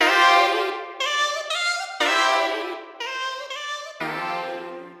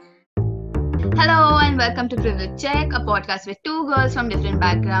welcome to Privilege Check, a podcast where two girls from different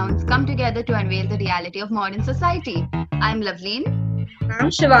backgrounds come together to unveil the reality of modern society. I'm Loveleen. I'm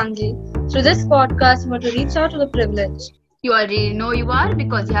Shivangi. Through this podcast, we want to reach out to the privileged You already know you are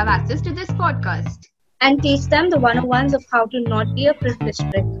because you have access to this podcast. and teach them the 101s of how to not be a privileged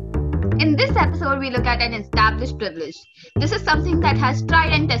prick. In this episode, we look at an established privilege. This is something that has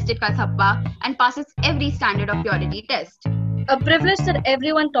tried and tested Kathappa and passes every standard of purity test. A privilege that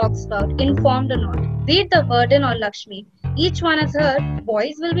everyone talks about, informed or not. Be it the Verdun or Lakshmi. Each one has heard,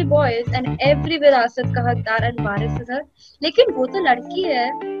 boys will be boys and every विरासत का हकदार and Waris is her. लेकिन वो तो लड़की है.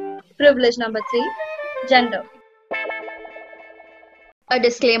 Privilege number 3, gender. A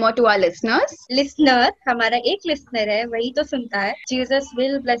disclaimer to our listeners. Listener हमारा एक लिसनर है वही तो सुनता है Jesus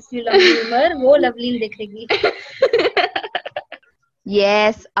will bless you lovely Umar वो लवलीन देखेगी.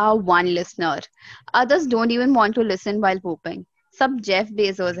 Yes, our one listener. Others don't even want to listen while pooping. Sab Jeff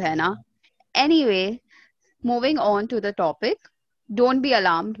Bezos hai na. Anyway, moving on to the topic. Don't be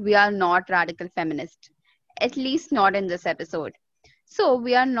alarmed, we are not radical feminists. At least not in this episode. So,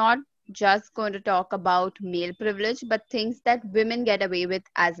 we are not just going to talk about male privilege, but things that women get away with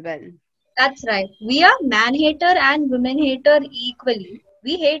as well. That's right. We are man hater and women hater equally.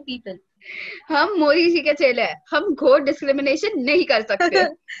 We hate people. हम मोदी जी के चेले हैं. हम घोर discrimination नहीं कर सकते.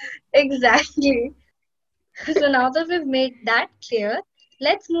 Exactly. So now that we've made that clear,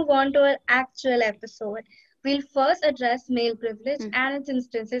 let's move on to our actual episode. We'll first address male privilege and its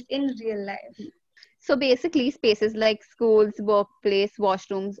instances in real life. So basically, spaces like schools, workplace,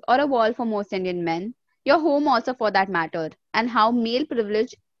 washrooms, or a wall for most Indian men, your home also for that matter, and how male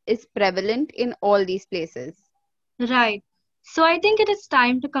privilege is prevalent in all these places. Right. So I think it is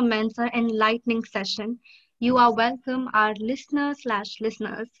time to commence our enlightening session. You are welcome, our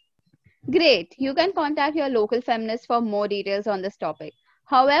listeners/listeners. Great, you can contact your local feminist for more details on this topic.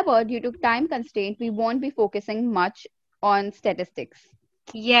 However, due to time constraint, we won't be focusing much on statistics.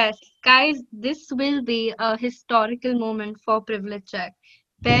 Yes, guys, this will be a historical moment for Privilege Check.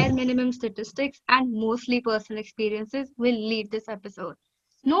 Bare minimum statistics and mostly personal experiences will lead this episode.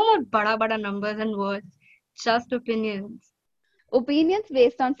 No more bada numbers and words, just opinions. Opinions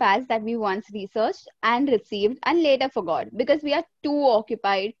based on facts that we once researched and received and later forgot because we are too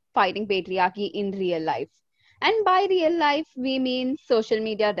occupied fighting patriarchy in real life. And by real life, we mean social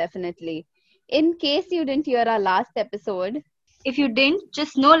media definitely. In case you didn't hear our last episode, If you didn't,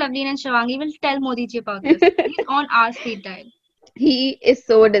 just know Loveleen and Shivangi will tell Modi ji about this. He's on our speed dial. he is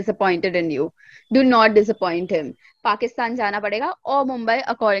so disappointed in you. Do not disappoint him. Pakistan jana padega or Mumbai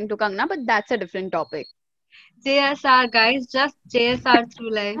according to Kangna, but that's a different topic. JSR, guys, just JSR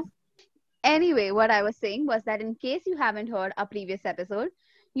through life. Anyway, what I was saying was that in case you haven't heard our previous episode,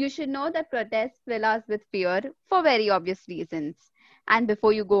 you should know that protests fill us with fear for very obvious reasons. And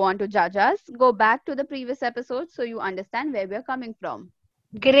before you go on to judge us, go back to the previous episode so you understand where we're coming from.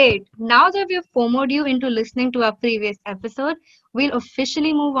 Great. Now that we've FOMO'd you into listening to our previous episode, we'll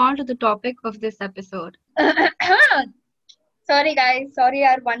officially move on to the topic of this episode. Sorry, guys. Sorry,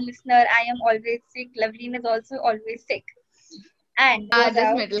 our one listener. I am always sick. Loveleen is also always sick. And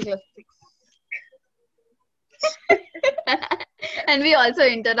Just middle class. And we also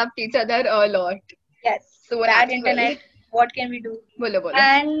interrupt each other a lot. yes, So what bad actually- internet. What can we do? Bolo, bolo.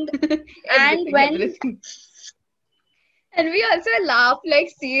 And Everything, when everything. And we also laugh like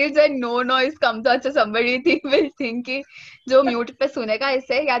seals and no noise comes out, so somebody will think कि जो mute पे सुनेगा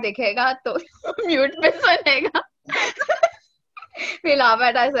इसे क्या देखेगा तो mute पे सुनेगा. We laugh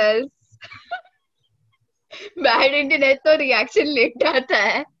at ourselves. Bad internet तो reaction late आता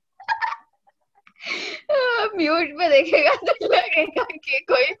है. Mute पे देखेगा तो लगेगा कि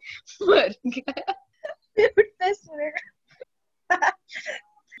कोई मर गया. mute पे सुनेगा.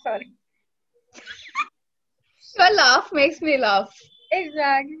 Sorry. Your laugh makes me laugh.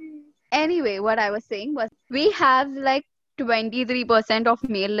 Exactly. Anyway, what I was saying was we have like 23% of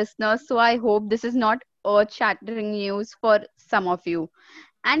male listeners, so I hope this is not earth-shattering news for some of you.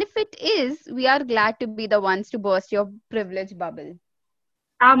 And if it is, we are glad to be the ones to burst your privilege bubble.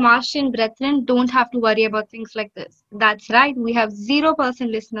 Our Martian brethren don't have to worry about things like this. That's right, we have 0%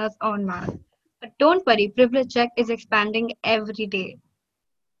 listeners on Mars. But don't worry, Privilege Check is expanding every day.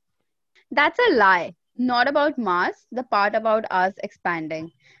 That's a lie. Not about Mars, the part about us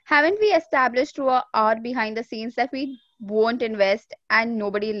expanding. Haven't we established through our behind the scenes that we won't invest and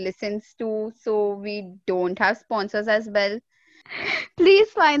nobody listens to, so we don't have sponsors as well? Please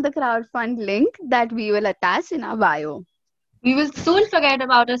find the crowdfund link that we will attach in our bio. We will soon forget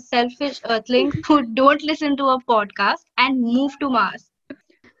about our selfish earthlings who don't listen to our podcast and move to Mars.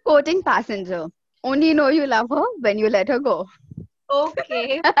 Quoting Passenger, only know you love her when you let her go.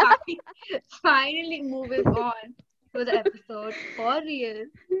 Okay, fine. Finally moving on to the episode for real.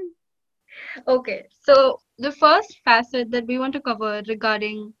 Okay, so the first facet that we want to cover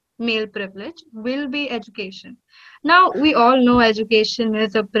regarding male privilege will be education. Now, we all know education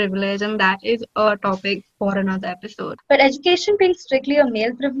is a privilege, and that is a topic for another episode. But education being strictly a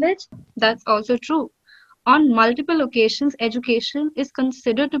male privilege? That's also true. On multiple occasions, education is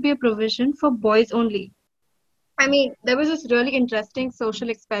considered to be a provision for boys only. I mean, there was this really interesting social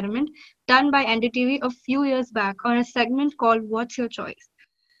experiment done by NDTV a few years back on a segment called What's Your Choice?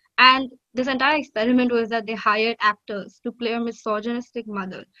 And this entire experiment was that they hired actors to play a misogynistic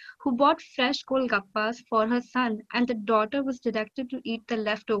mother who bought fresh golgappas for her son, and the daughter was directed to eat the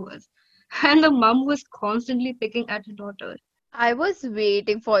leftovers. And the mum was constantly picking at her daughter. I was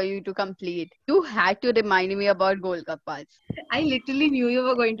waiting for you to complete. You had to remind me about Golgappas. I literally knew you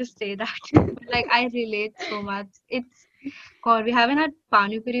were going to say that. But like, I relate so much. It's, God, we haven't had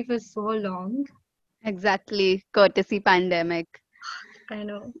Pani Puri for so long. Exactly, courtesy pandemic. I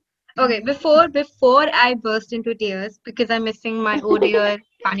know. Okay, before I burst into tears because I'm missing my oh dear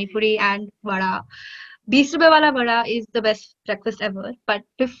pani puri and vada. 20 rupees wala vada is the best breakfast ever. But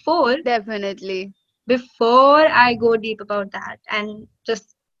Definitely. before I go deep about that and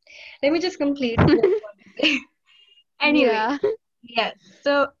just let me just complete what I want to say. Anyway, Yeah. yes.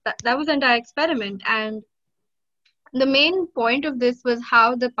 So that was the entire experiment, and the main point of this was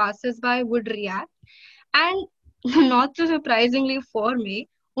how the passers-by would react. And not so surprisingly for me,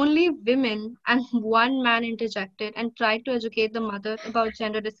 only women and one man interjected and tried to educate the mother about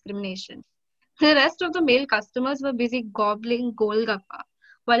gender discrimination. The rest of the male customers were busy gobbling Golgappa,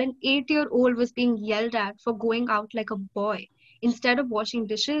 while an 8-year-old was being yelled at for going out like a boy instead of washing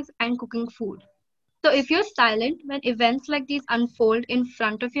dishes and cooking food. So if you're silent when events like these unfold in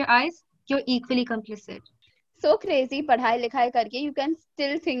front of your eyes, you're equally complicit. So crazy, padhai likhai karke, you can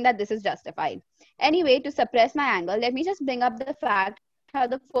still think that this is justified. Anyway, to suppress my anger, let me just bring up the fact how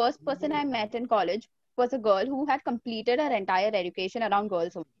the first person I met in college was a girl who had completed her entire education around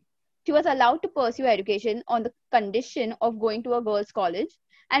girls only. She was allowed to pursue education on the condition of going to a girls' college.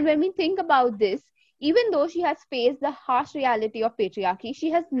 And when we think about this, even though she has faced the harsh reality of patriarchy,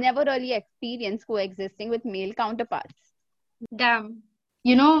 she has never really experienced coexisting with male counterparts. Damn.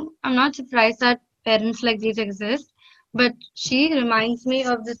 You know, I'm not surprised that parents like these exist, but she reminds me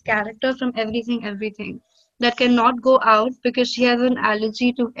of this character from Everything Everything that cannot go out because she has an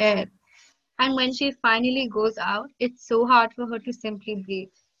allergy to air. And when she finally goes out, it's so hard for her to simply breathe.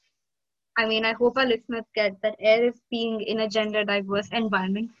 I mean, I hope our listeners get that air is being in a gender diverse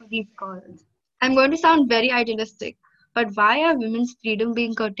environment for these girls. I'm going to sound very idealistic, but why are women's freedom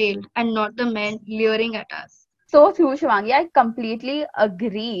being curtailed and not the men leering at us? So true, Shivangi. I completely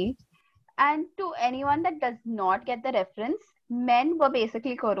agree. And to anyone that does not get the reference, men were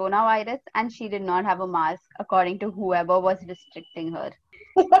basically coronavirus and she did not have a mask, according to whoever was restricting her.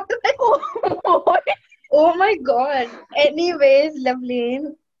 Oh my god. Anyways,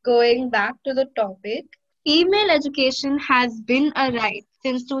 Loveleen, going back to the topic, female education has been a right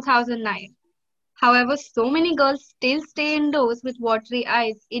since 2009. However, so many girls still stay indoors with watery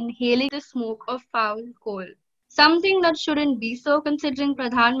eyes, inhaling the smoke of foul coal. Something that shouldn't be so considering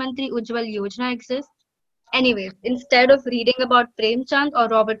Pradhan Mantri Ujjwal Yojana exists. Anyways, instead of reading about Prem Chand or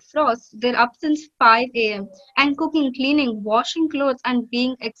Robert Frost, they're up since 5 a.m. and cooking, cleaning, washing clothes, and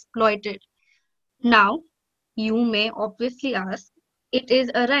being exploited. Now, you may obviously ask, it is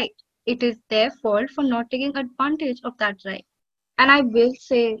a right. It is their fault for not taking advantage of that right. And I will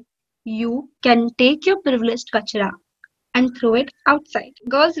say, you can take your privileged kachra and throw it outside.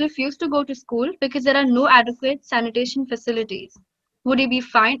 Girls refuse to go to school because there are no adequate sanitation facilities. Would you be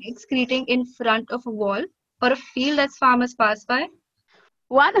fine excreting in front of a wall or a field as farmers pass by?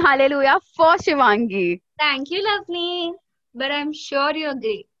 One hallelujah for Shivangi. Thank you, Lovely. But I'm sure you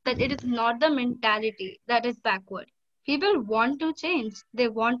agree that it is not the mentality that is backward. People want to change, they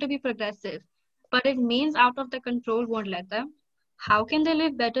want to be progressive. But if means out of their control won't let them, how can they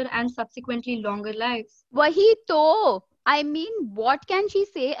live better and subsequently longer lives? वही तो I mean, what can she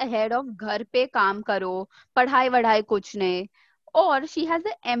say ahead of घर पे काम करो, पढ़ाई वढ़ाई कुछ नहीं? Or she has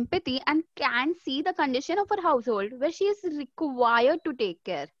the empathy and can see the condition of her household where she is required to take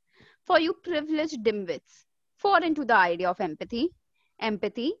care. For you privileged dimwits, fall into the idea of empathy.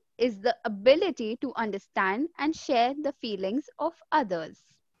 Empathy is the ability to understand and share the feelings of others.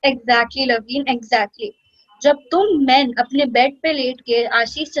 Exactly लवीन exactly जब तुम man अपने bed पे late के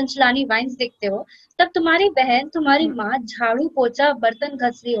आशीष Chanchlani wines देखते हो तब तुम्हारी बहन तुम्हारी माँ झाड़ू पोछा बर्तन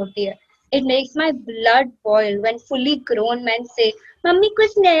घस रही होती है it makes my blood boil when fully grown man से मम्मी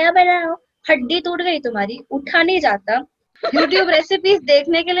कुछ नया बनाओ हड्डी टूट गई तुम्हारी उठा नहीं जाता YouTube रेसिपीज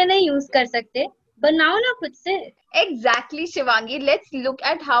देखने के लिए नहीं यूज कर सकते, बनाओ ना खुद से. Exactly, Shivangi. Let's look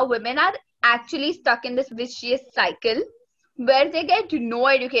at how women are actually stuck in this vicious cycle where they get no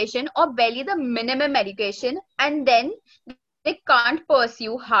education or barely the minimum education, and then they can't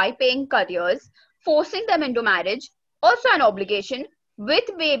pursue high paying careers, forcing them into marriage, also an obligation, with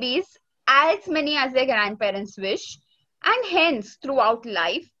babies as many as their grandparents wish, and hence throughout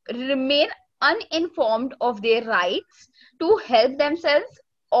life remain uninformed of their rights to help themselves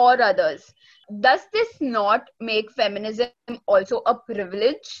or others. Does this not make feminism also a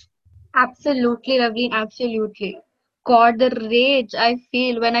privilege? Absolutely, Ravi, absolutely. God, the rage I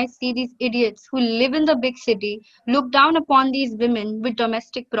feel when I see these idiots who live in the big city look down upon these women with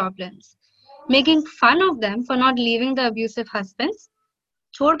domestic problems, making fun of them for not leaving the abusive husbands.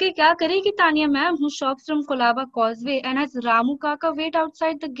 छोड़ के क्या करेगी Tania ma'am who shops from Kolaba Causeway and has Ramu Kaka wait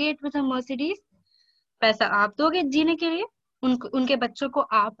outside the gate with a Mercedes? पैसा आप दोगे जीने के लिए? उनके बच्चों को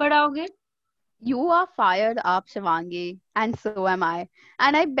आप पढ़ाओगे? You are fired up, Shivangi, and so am I.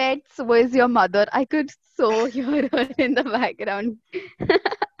 And I bet so is your mother. I could so hear her in the background.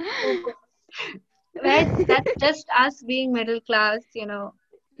 Oh God. Right, that's just us being middle class.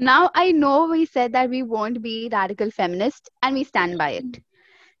 Now, I know we said that we won't be radical feminists, and we stand by it.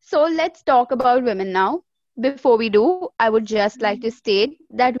 So, let's talk about women now. Before we do, I would just like to state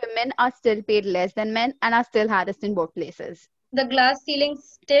that women are still paid less than men and are still harassed in workplaces. The glass ceiling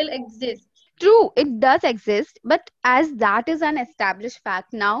still exists. True, it does exist, but as that is an established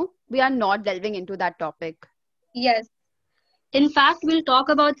fact now, we are not delving into that topic. Yes. In fact, we'll talk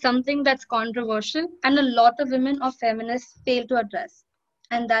about something that's controversial and a lot of women or feminists fail to address,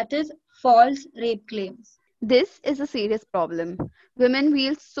 and that is false rape claims. This is a serious problem. Women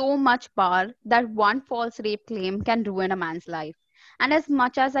wield so much power that one false rape claim can ruin a man's life. And as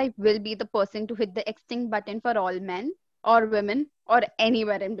much as I will be the person to hit the extinct button for all men or women or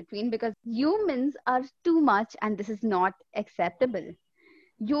anywhere in between, because humans are too much and this is not acceptable.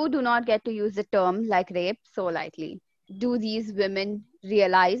 You do not get to use the term like rape so lightly. Do these women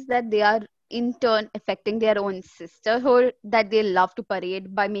realize that they are in turn affecting their own sisterhood that they love to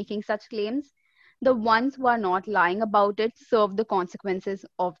parade by making such claims? The ones who are not lying about it serve the consequences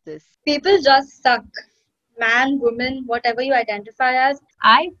of this. People just suck. Man, woman, whatever you identify as,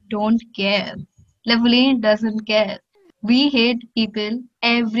 I don't care. Leveline doesn't care. We hate people.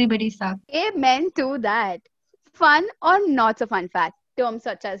 Everybody sucks. Amen to that. Fun or not so fun fact. Terms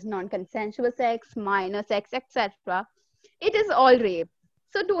such as non consensual sex, minor sex, etc. It is all rape.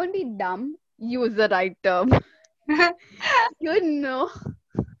 So don't be dumb. Use the right term. You know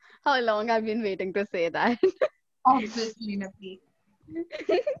how long I've been waiting to say that. Obviously, Nafi.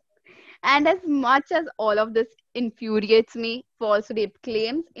 And as much as all of this infuriates me, false rape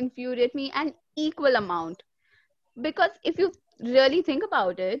claims infuriate me an equal amount. Because if you really think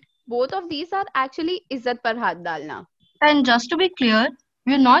about it, both of these are actually izzat par hath dalna. And just to be clear,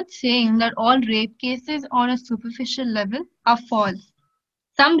 we're not saying that all rape cases on a superficial level are false.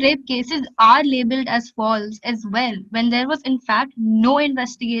 Some rape cases are labeled as false as well when there was, in fact, no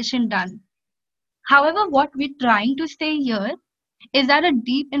investigation done. However, what we're trying to say here is that a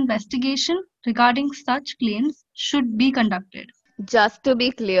deep investigation regarding such claims should be conducted. Just to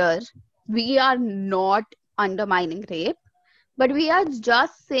be clear, we are not undermining rape, but we are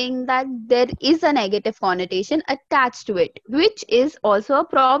just saying that there is a negative connotation attached to it, which is also a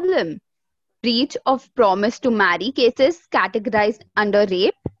problem. Breach of promise to marry cases categorized under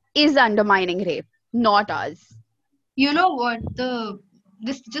rape is undermining rape, not us. You know what?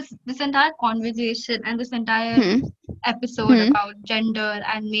 This entire conversation and this entire Hmm. episode Hmm. about gender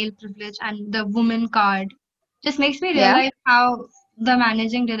and male privilege and the woman card just makes me Yeah. realize how the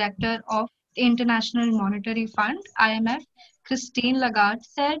managing director of the International Monetary Fund, IMF, Christine Lagarde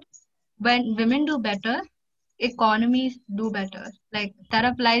said, when women do better, economies do better. Like that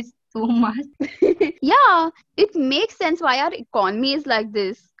applies so much. Yeah, it makes sense why our economy is like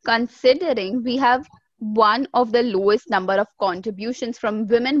this, considering we have one of the lowest number of contributions from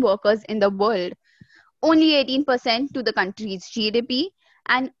women workers in the world, only 18% to the country's GDP,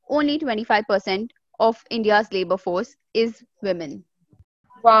 and only 25% of India's labor force is women.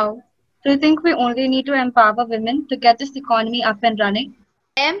 Wow. Do you think we only need to empower women to get this economy up and running?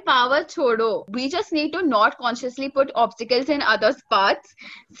 Empower chodo. We just need to not consciously put obstacles in others' paths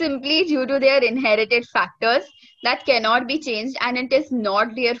simply due to their inherited factors that cannot be changed, and it is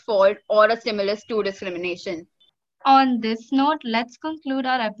not their fault or a stimulus to discrimination. On this note, let's conclude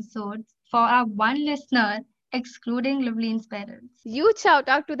our episode for our one listener, excluding Liveline's parents. You shout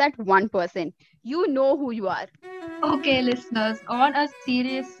out to that 1%. You know who you are. Okay, listeners, on a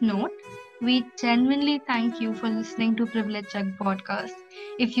serious note, We genuinely thank you for listening to Privilege Check podcast.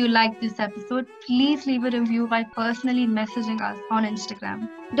 If you liked this episode, please leave a review by personally messaging us on Instagram.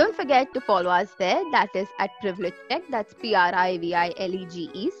 Don't forget to follow us there, that is at Privilege Check, that's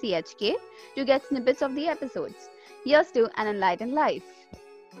PRIVILEGECHK, to get snippets of the episodes. Here's to an enlightened life.